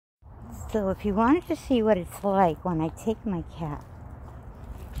So if you wanted to see what it's like when I take my cat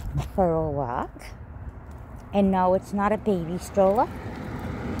for a walk, and no, it's not a baby stroller.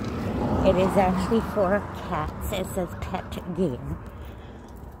 It is actually for cats. It says pet gear.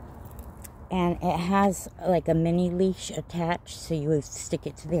 And it has like a mini leash attached, so you would stick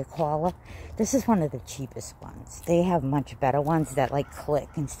it to their collar. This is one of the cheapest ones. They have much better ones that like click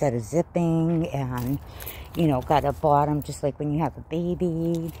instead of zipping, and you know, got a bottom just like when you have a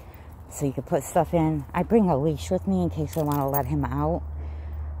baby, so you can put stuff in. I bring a leash with me in case I want to let him out.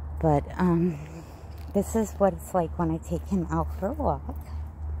 But this is what it's like when I take him out for a walk.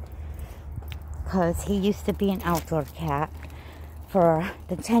 Because he used to be an outdoor cat. For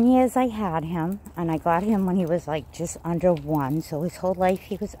the 10 years I had him, and I got him when he was like just under 1, so his whole life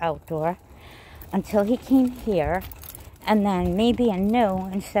he was outdoor until he came here. And then maybe I knew,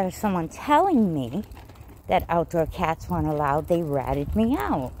 instead of someone telling me that outdoor cats weren't allowed, they ratted me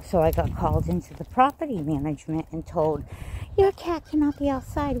out. So I got called into the property management and told, your cat cannot be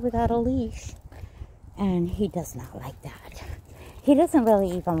outside without a leash. And he does not like that. He doesn't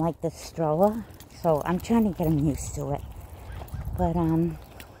really even like the stroller, so I'm trying to get him used to it. But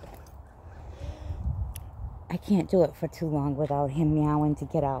I can't do it for too long without him meowing to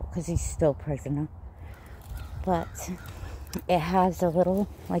get out, because he's still prisoner. But it has a little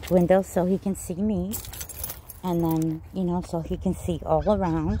like window so he can see me, and then, you know, so he can see all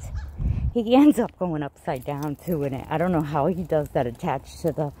around. He ends up going upside down too in it. I don't know how he does that attached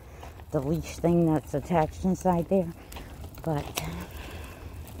to the leash thing that's attached inside there, but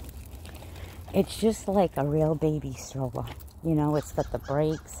it's just like a real baby stroller. You know, it's got the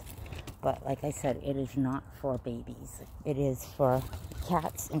brakes, but like I said, it is not for babies. It is for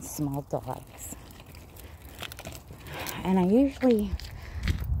cats and small dogs. And I usually,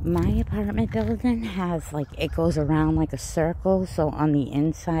 my apartment building has like, it goes around like a circle. So on the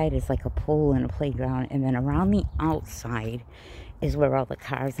inside is like a pool and a playground. And then around the outside is where all the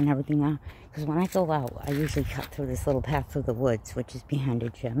cars and everything are. Because when I go out, I usually cut through this little path through the woods, which is behind a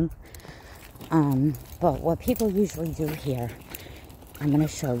gym. But what people usually do here, I'm going to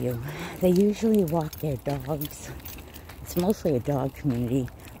show you. They usually walk their dogs. It's mostly a dog community.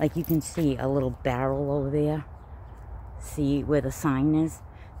 Like you can see a little barrel over there. See where the sign is?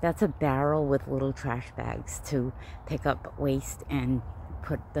 That's a barrel with little trash bags to pick up waste and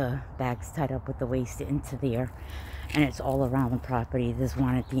put the bags tied up with the waste into there. And it's all around the property. There's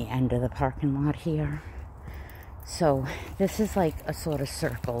one at the end of the parking lot here. So this is like a sort of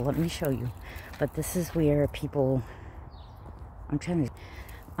circle. Let me show you. But this is where people, I'm going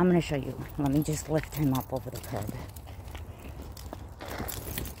to show you. Let me just lift him up over the curb.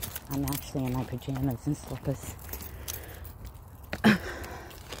 I'm actually in my pajamas and slippers.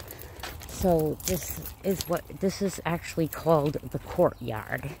 So this is actually called the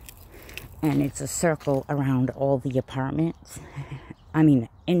courtyard. And it's a circle around all the apartments. I mean,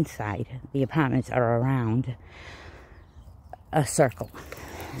 inside the apartments are around a circle.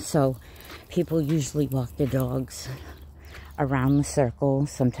 So people usually walk their dogs around the circle,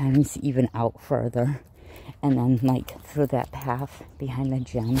 sometimes even out further, and then like through that path behind the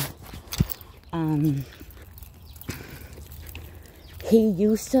gym. He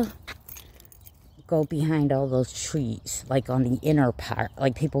used to go behind all those trees, like on the inner part,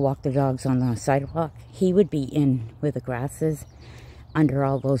 like people walk their dogs on the sidewalk. He would be in where the grass is, under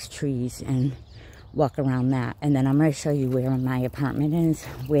all those trees, and walk around that. And then I'm going to show you where my apartment is,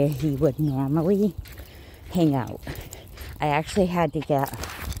 where he would normally hang out. I actually had to get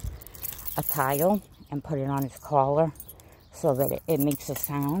a tile and put it on his collar so that it makes a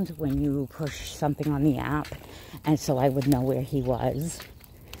sound when you push something on the app, and so I would know where he was.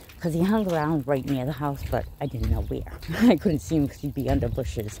 Because he hung around right near the house, but I didn't know where. I couldn't see him because he'd be under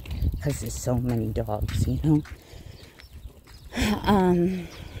bushes, because there's so many dogs, you know.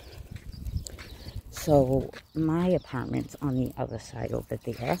 So my apartment's on the other side over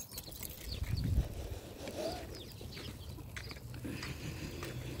there.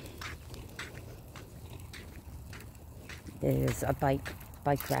 There's a bike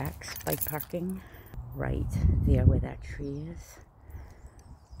racks, bike parking right there where that tree is.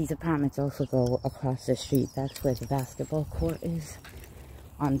 These apartments also go across the street. That's where the basketball court is.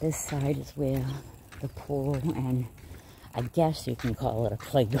 On this side is where the pool, and I guess you can call it a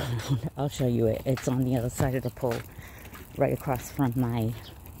playground. I'll show you it. It's on the other side of the pool, right across from my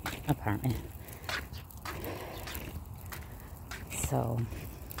apartment. So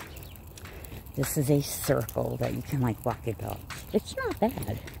this is a circle that you can like walk your dog. It's not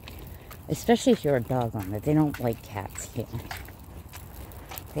bad, especially if you're a dog owner. They don't like cats here.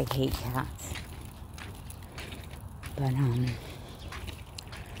 They hate cats. But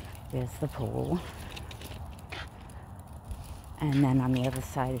There's the pool. And then on the other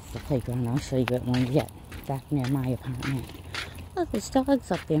side is the playground. I'll show you it when we get back near my apartment. Look, there's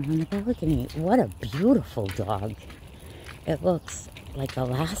dogs up there on the balcony. What a beautiful dog. It looks like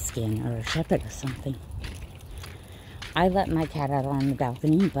Alaskan or a shepherd or something. I let my cat out on the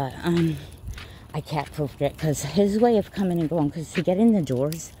balcony, but I cat-proofed it because his way of coming and going, because to get in the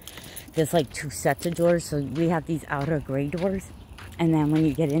doors, there's like 2 sets of doors. So we have these outer gray doors. And then when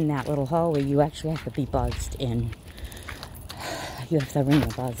you get in that little hallway, you actually have to be buzzed in. You have to ring the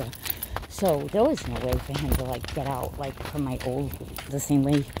buzzer. So there was no way for him to like get out like from the same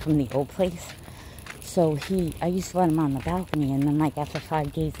way from the old place. So I used to let him on the balcony, and then like after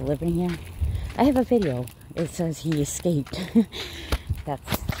 5 days of living here, I have a video. It says he escaped.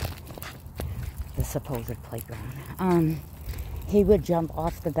 That's the supposed playground. He would jump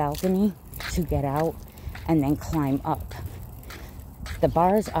off the balcony to get out and then climb up. The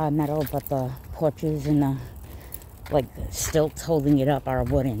bars are metal, but the porches and the like stilts holding it up are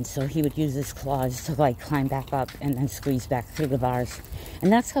wooden. So he would use his claws to like climb back up and then squeeze back through the bars.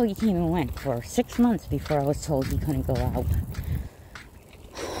 And that's how he came and went for 6 months before I was told he couldn't go out.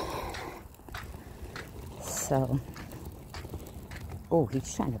 So, oh,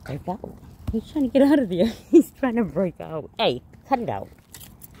 he's trying to break out. He's trying to get out of there. He's trying to break out. Hey, cut it out.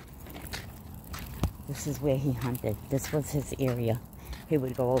 This is where he hunted. This was his area. He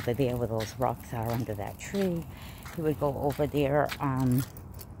would go over there where those rocks are under that tree. He would go over there,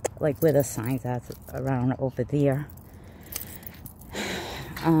 like where the signs are around over there.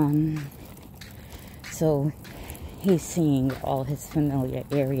 So he's seeing all his familiar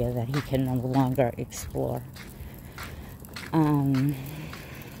area that he can no longer explore.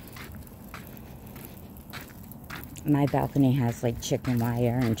 My balcony has like chicken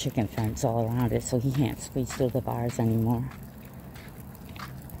wire and chicken fence all around it, so he can't squeeze through the bars anymore.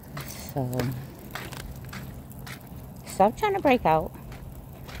 So, stop trying to break out.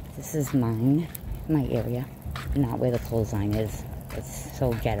 This is my area, not where the clothesline is. It's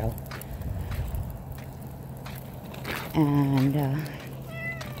so ghetto. And,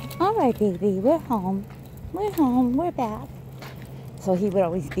 all right, baby, we're home. We're home. We're back. So he would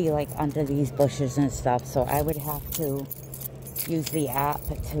always be like under these bushes and stuff. So I would have to use the app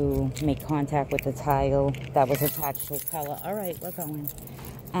to make contact with the tile that was attached to his collar. All right, we're going.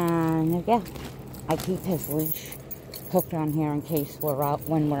 And yeah, I keep his leash hooked on here in case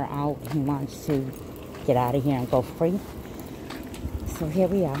when we're out, he wants to get out of here and go free. So here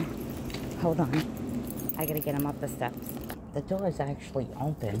we are. Hold on. I gotta get him up the steps. The door is actually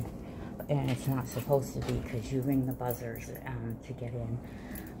open, and it's not supposed to be because you ring the buzzers to get in.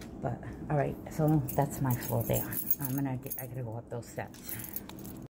 But all right, so that's my floor there. I gotta go up those steps.